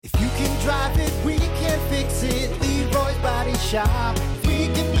drive it, we can fix it. Leroy's Body Shop. We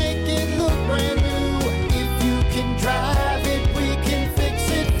can make it look brand new. If you can drive it, we can fix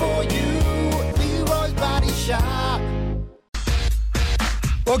it for you. Leroy's Body Shop.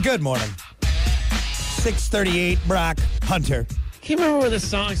 Well, good morning. 6:38, Brock Hunter. Can't remember where this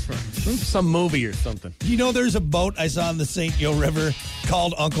song's from. Some movie or something. You know there's a boat I saw in the St. Yo River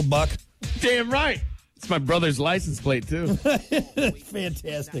called Uncle Buck? Damn right. It's my brother's license plate, too.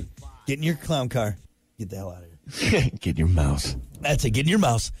 Fantastic. Get in your clown car. Get the hell out of here. Get your mouse. That's it. Get in your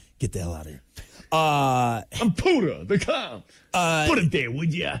mouse. Get the hell out of here. I'm Puda, the clown. Put it there,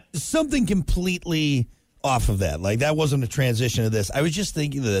 would ya? Something completely off of that. Like, that wasn't a transition to this. I was just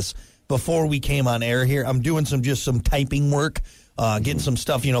thinking of this before we came on air here. I'm doing some typing work, getting some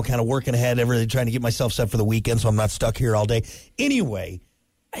stuff, kind of working ahead, everything, trying to get myself set for the weekend so I'm not stuck here all day. Anyway,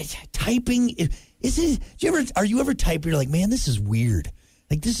 typing, are you ever typing? You're like, man, this is weird.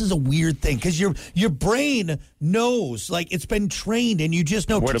 Like, this is a weird thing because your brain knows, like, it's been trained and you just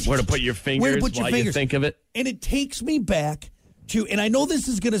know where to put your fingers while you think of it. And it takes me back to, and I know this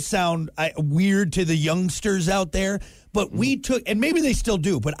is going to sound weird to the youngsters out there, but we took, and maybe they still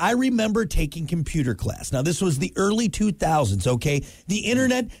do, but I remember taking computer class. Now, this was the early 2000s, okay? The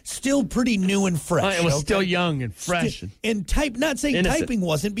internet still pretty new and fresh. It was still young and fresh. Not saying innocent. Typing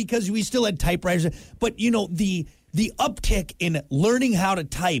wasn't, because we still had typewriters, but, the uptick in learning how to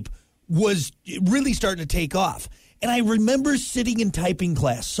type was really starting to take off. And I remember sitting in typing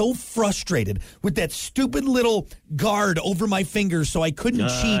class so frustrated with that stupid little guard over my fingers so I couldn't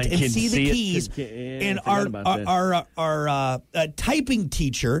cheat and see the keys. And our typing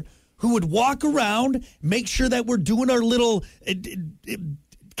teacher, who would walk around, make sure that we're doing our little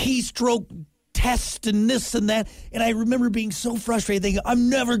keystroke test and this and that. And I remember being so frustrated, thinking, I'm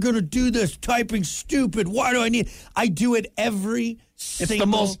never going to do this. Typing's stupid. Why do I need it? I do it every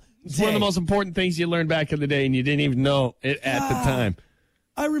single It's one of the most important things you learned back in the day, and you didn't even know it at the time.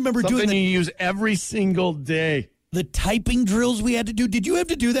 I remember Something doing you use every single day. The typing drills we had to do. Did you have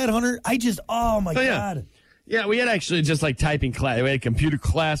to do that, Hunter? God. Yeah, we had actually just like typing class. We had a computer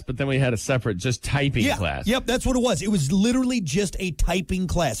class, but then we had a separate just typing class. Yep, that's what it was. It was literally just a typing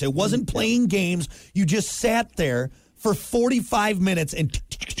class. It wasn't playing games. You just sat there for 45 minutes and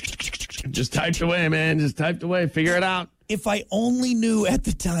just typed away, man. Just typed away. Figure it out. If I only knew at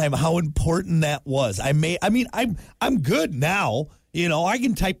the time how important that was. I'm good now. I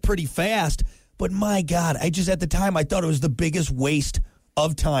can type pretty fast. But my God, at the time, I thought it was the biggest waste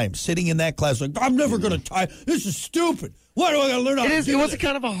of time sitting in that class. Like, I'm never going to type. This is stupid. Why do I got to learn how to do this? It was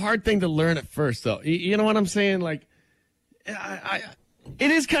kind of a hard thing to learn at first, though. You know what I'm saying? Like,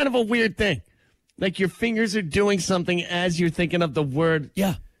 it is kind of a weird thing. Like, your fingers are doing something as you're thinking of the word.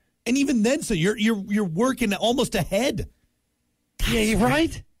 Yeah. And even then, so you're working almost ahead. Yeah, you're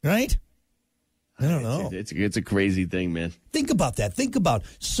right. Right? I don't know. It's a crazy thing, man. Think about that.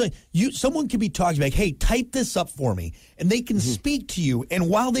 Someone could be talking like, hey, type this up for me, and they can speak to you. And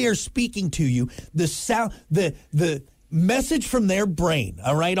while they are speaking to you, the sound, the message from their brain,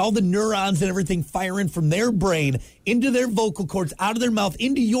 all right, all the neurons and everything firing from their brain into their vocal cords, out of their mouth,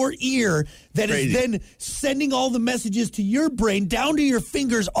 into your ear, that is then sending all the messages to your brain down to your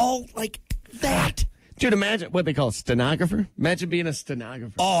fingers, all like that. Dude, imagine what they call a stenographer. Imagine being a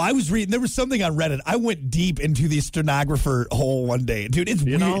stenographer. Oh, I was reading. There was something on Reddit. I went deep into the stenographer hole one day. Dude, it's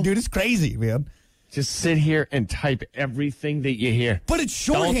weird. Dude, it's crazy, man. Just sit here and type everything that you hear. But it's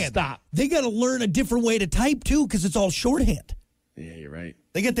shorthand. Don't stop. They got to learn a different way to type, too, because it's all shorthand. Yeah, you're right.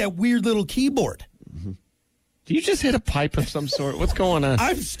 They got that weird little keyboard. Mm-hmm. Do you just hit a pipe of some sort? What's going on?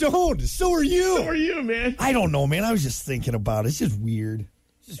 I'm stoned. So are you. So are you, man. I don't know, man. I was just thinking about it. It's just weird.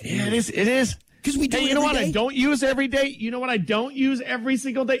 Yeah, it is. Because we do you know what I don't use every day? You know what I don't use every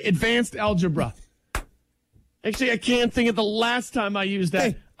single day? Advanced algebra. Actually, I can't think of the last time I used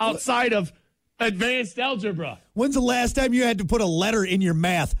that outside of advanced algebra. When's the last time you had to put a letter in your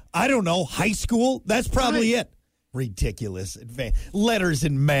math? I don't know. High school? That's probably it. Ridiculous. Letters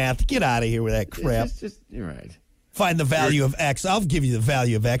in math. Get out of here with that crap. You're right. Find the value of X. I'll give you the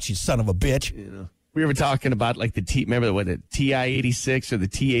value of X, you son of a bitch. We were talking about like the TI-86 or the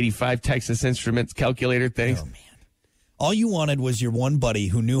T-85 Texas Instruments calculator things. Oh, man. All you wanted was your one buddy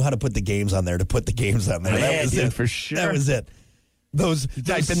who knew how to put the games on there to put the games on there. That was it. For sure. That was it.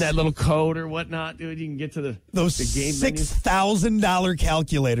 Type in that little code or whatnot, dude. You can get to the game $6,000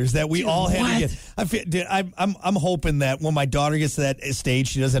 calculators that we all had to get. I'm hoping that when my daughter gets to that stage,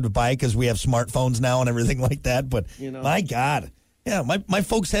 she doesn't have to buy it because we have smartphones now and everything like that. But my God, yeah, my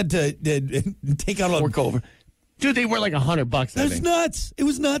folks had to take out work over. Dude, they were like $100. That's nuts. It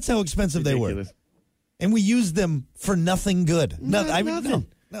was nuts how expensive they were, and we used them for nothing good. Nothing.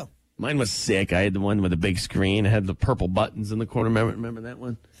 No. Mine was sick. I had the one with the big screen. It had the purple buttons in the corner. Remember that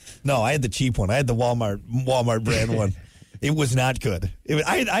one? No, I had the cheap one. I had the Walmart brand one. It was not good.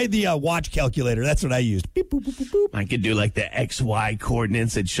 I had the watch calculator. That's what I used. Beep, boop, boop, boop, boop. I could do like the XY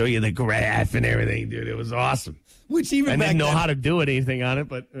coordinates and show you the graph and everything, dude. It was awesome. Which even I back didn't know then, how to do anything on it,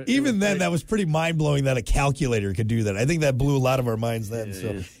 but even then, that was pretty mind blowing that a calculator could do that. I think that blew a lot of our minds then.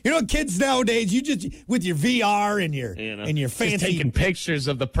 So kids nowadays, you just with your VR and your fancy just taking pictures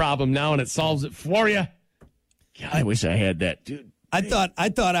of the problem now, and it solves it for you. God, I wish I had that, dude. I thought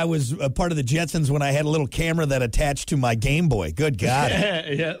I was a part of the Jetsons when I had a little camera that attached to my Game Boy. Good God.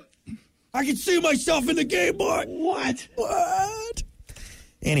 Yeah. I can see myself in the Game Boy. What?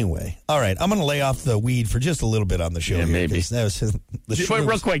 Anyway, all right. I'm going to lay off the weed for just a little bit on the show. Yeah, here, maybe. That was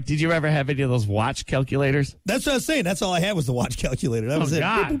Real quick, did you ever have any of those watch calculators? That's what I was saying. That's all I had was the watch calculator. That was it.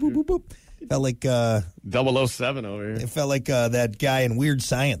 God. Boop, boop, boop, boop, boop. Felt like 007 over here. it felt like that guy in Weird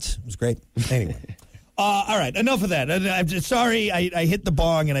Science. It was great. Anyway. All right, enough of that. I'm just sorry I hit the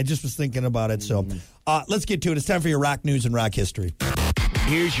bong and I just was thinking about it. So let's get to it. It's time for your rock news and rock history.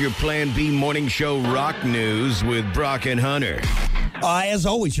 Here's your Plan B morning show rock news with Brock and Hunter. As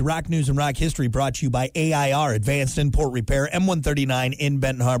always, your rock news and rock history brought to you by AIR, Advanced Import Repair, M139 in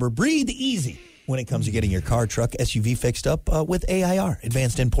Benton Harbor. Breathe easy when it comes to getting your car, truck, SUV fixed up with AIR,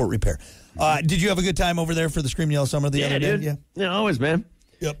 Advanced Import Repair. Did you have a good time over there for the Scream Yell Summer the other day? Dude. Yeah, always, man.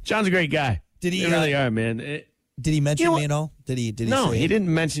 Yep. John's a great guy. Did he? They really are, man. Did he mention me at all? Did he? No, say he it?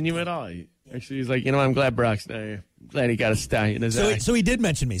 didn't mention you at all. He's like, I'm glad Brock's not here. I'm glad he got a stallion in his eye. So he did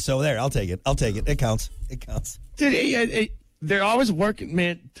mention me. So there, I'll take it. It counts. Dude, they're always working,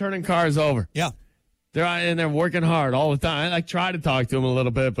 man, turning cars over. Yeah. They're working hard all the time. I try to talk to him a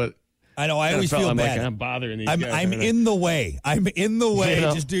little bit, but I know. I always feel bad. Like, I'm bothering these guys. I'm in the way. You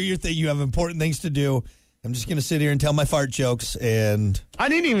know? Just do your thing. You have important things to do. I'm just going to sit here and tell my fart jokes. And I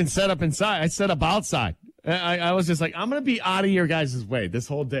didn't even set up inside. I set up outside. I was just like, I'm going to be out of your guys' way this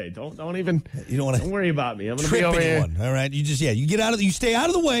whole day. Don't worry about me. I'm going to be over here. All right. You you stay out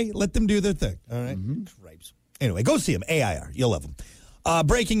of the way. Let them do their thing. All right. Cripes. Anyway, go see him. AIR. You'll love him.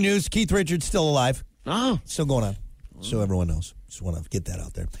 Breaking news: Keith Richards still alive. Oh, still going on. So everyone knows. Just want to get that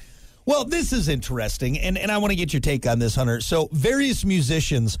out there. Well, this is interesting, and I want to get your take on this, Hunter. So various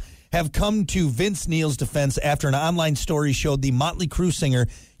musicians have come to Vince Neil's defense after an online story showed the Motley Crue singer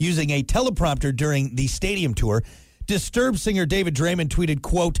using a teleprompter during the stadium tour. Disturbed singer David Draymond tweeted,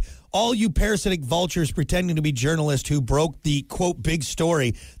 quote, "All you parasitic vultures pretending to be journalists who broke the, quote, big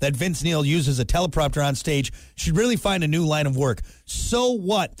story that Vince Neil uses a teleprompter on stage should really find a new line of work. So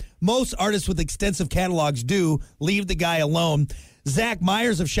what? Most artists with extensive catalogs do. Leave the guy alone." Zach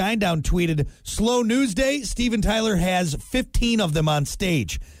Myers of Shinedown tweeted, "Slow news day, Steven Tyler has 15 of them on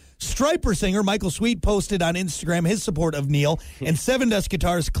stage." Striper singer Michael Sweet posted on Instagram his support of Neil, and Seven Dust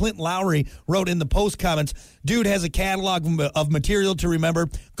guitarist Clint Lowry wrote in the post comments, "Dude has a catalog of material to remember.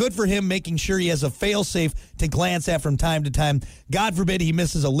 Good for him, making sure he has a fail-safe to glance at from time to time. God forbid he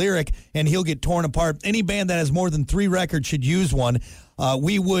misses a lyric and he'll get torn apart. Any band that has more than 3 records should use one.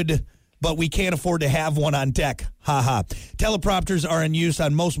 We would... but we can't afford to have one on deck. Ha ha. Teleprompters are in use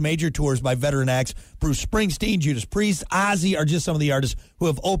on most major tours by veteran acts. Bruce Springsteen, Judas Priest, Ozzy are just some of the artists who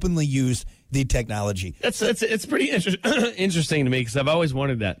have openly used the technology. It's pretty interesting to me because I've always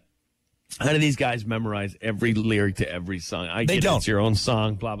wondered that. How do these guys memorize every lyric to every song? They don't. It's your own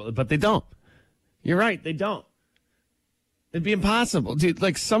song, blah, blah, but they don't. You're right, they don't. It'd be impossible. Dude,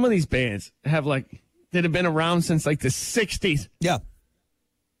 like some of these bands that have been around since like the 60s. Yeah.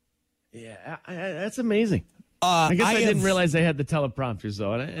 Yeah, that's amazing. I guess I didn't realize they had the teleprompters,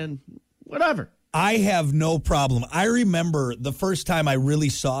 though, and whatever. I have no problem. I remember the first time I really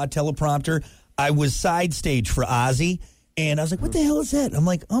saw a teleprompter, I was side stage for Ozzy, and I was like, what the hell is that? I'm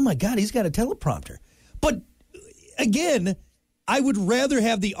like, oh, my God, he's got a teleprompter. But, again, I would rather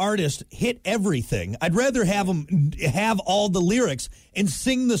have the artist hit everything. I'd rather have them have all the lyrics and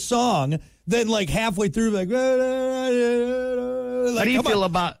sing the song than, like, halfway through, like how do you feel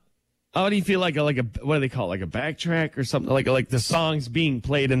about... How do you feel like a what do they call it, like a backtrack or something, like the songs being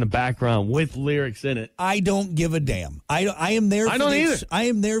played in the background with lyrics in it? I don't give a damn. I am there. I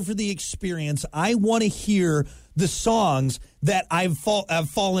am there for the experience. I want to hear the songs that I've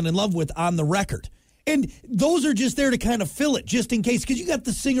fallen in love with on the record, and those are just there to kind of fill it, just in case, because you got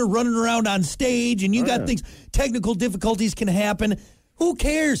the singer running around on stage, and you got things. Technical difficulties can happen. Who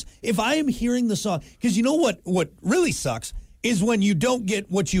cares if I am hearing the song? Because you know what really sucks is when you don't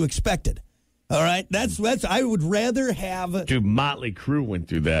get what you expected. All right? That's I would rather have... Dude, Motley Crue went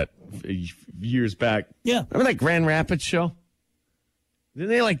through that years back. Yeah. Remember that Grand Rapids show? Didn't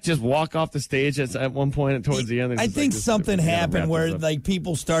they like just walk off the stage at one point towards the end? I think something happened where like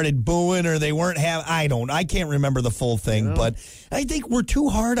people started booing or they weren't I can't remember the full thing, but I think we're too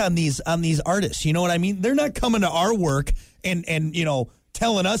hard on these artists. You know what I mean? They're not coming to our work and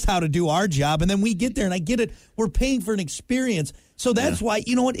telling us how to do our job, and then we get there, and I get it. We're paying for an experience, so that's why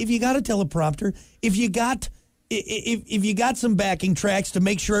you know what? If you got a teleprompter, if you got some backing tracks to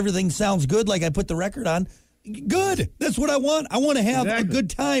make sure everything sounds good, like I put the record on. Good. That's what I want. I want to have a good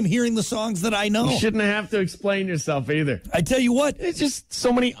time hearing the songs that I know. You shouldn't have to explain yourself either. I tell you what. It's just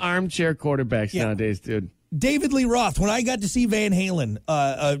so many armchair quarterbacks nowadays, dude. David Lee Roth, when I got to see Van Halen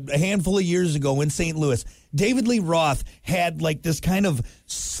a handful of years ago in St. Louis, David Lee Roth had like this kind of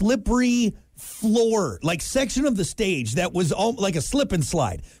slippery floor, like section of the stage that was all like a slip and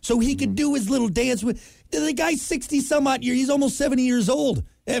slide. So he could do his little dance with the guy's 60 some odd years. He's almost 70 years old.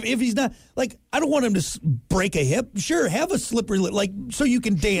 If he's not, like, I don't want him to break a hip. Sure, have a slippery lip, like, so you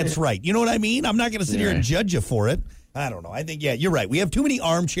can dance right. You know what I mean? I'm not going to sit here and judge you for it. I don't know. I think, you're right. We have too many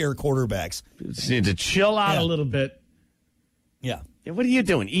armchair quarterbacks. Just need to chill out a little bit. Yeah. What are you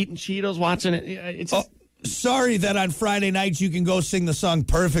doing? Eating Cheetos, watching it? It's just... Sorry that on Friday nights you can go sing the song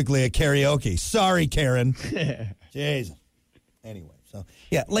perfectly at karaoke. Sorry, Karen. Jeez. Anyway, so,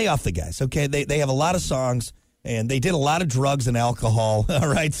 lay off the guys, okay? They have a lot of songs. And they did a lot of drugs and alcohol. All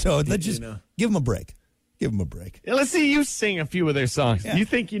right, so let's just give them a break. Give them a break. Yeah, let's see you sing a few of their songs. Yeah. You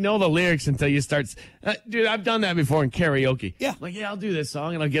think you know the lyrics until you start. Dude, I've done that before in karaoke. Yeah. Like, I'll do this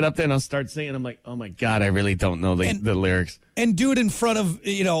song, and I'll get up there and I'll start singing. I'm like, oh, my God, I really don't know the lyrics. And do it in front of,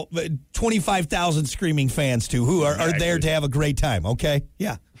 25,000 screaming fans, too, who are there to have a great time, okay?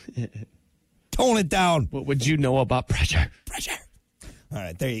 Yeah. Tone it down. What would you know about pressure? Pressure. All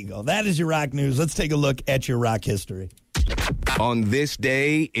right, there you go. That is your rock news. Let's take a look at your rock history. On this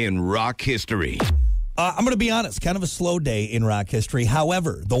day in rock history. I'm going to be honest, kind of a slow day in rock history.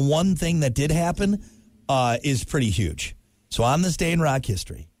 However, the one thing that did happen is pretty huge. So on this day in rock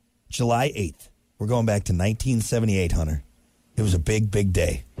history, July 8th, we're going back to 1978, Hunter. It was a big, big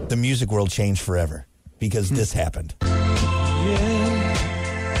day. The music world changed forever because this happened. Yeah.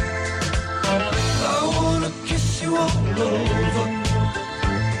 I want to kiss you all over.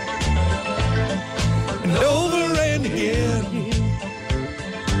 And over and again.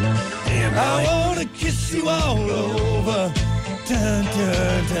 Damn right. I want to kiss you all over. Dun,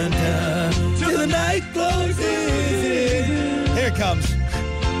 dun, dun, dun. Till the night closes. Here it comes. Till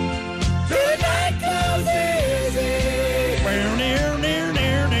the night closes.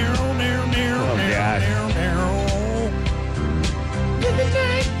 Oh, God.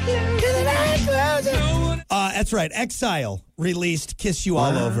 Till the night closes. That's right. Exile released "Kiss You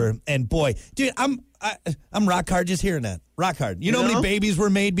All Over," and boy, dude, I'm rock hard just hearing that. Rock hard. You know how many babies were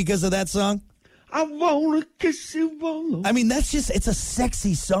made because of that song? I wanna kiss you all over. I mean, it's a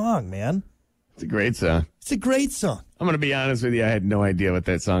sexy song, man. It's a great song. It's a great song. I'm gonna be honest with you. I had no idea what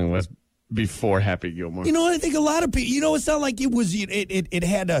that song was before Happy Gilmore. You know what? I think a lot of people. It's not like it was. It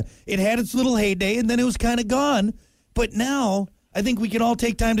had its little heyday, and then it was kind of gone. But now, I think we can all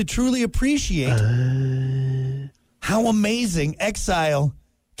take time to truly appreciate how amazing Exile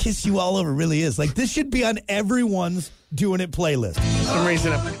 "Kiss You All Over" really is. Like, this should be on everyone's Doing It playlist. For some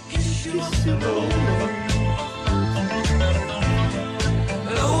reason,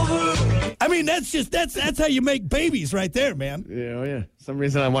 I mean, that's how you make babies right there, man. Yeah. Some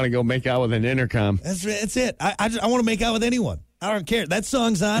reason I want to go make out with an intercom. That's it. I want to make out with anyone. I don't care. That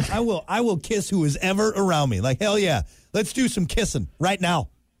song's on. I will kiss who is ever around me. Like, hell yeah. Let's do some kissing right now.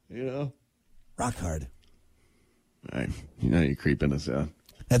 Rock hard. All right. You're creeping us out.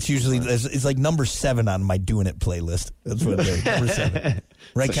 That's usually, it's like number 7 on my Doing It playlist. That's what it is, number 7.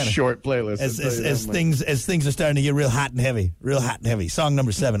 Right, it's a short playlist. As things are starting to get real hot and heavy. Song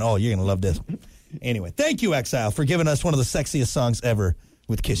number 7. Oh, you're going to love this. Anyway, thank you, Exile, for giving us one of the sexiest songs ever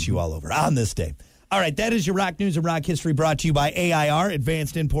with "Kiss You All Over" on this day. All right, that is your rock news and rock history brought to you by AIR,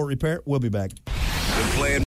 Advanced Import Repair. We'll be back. The Plan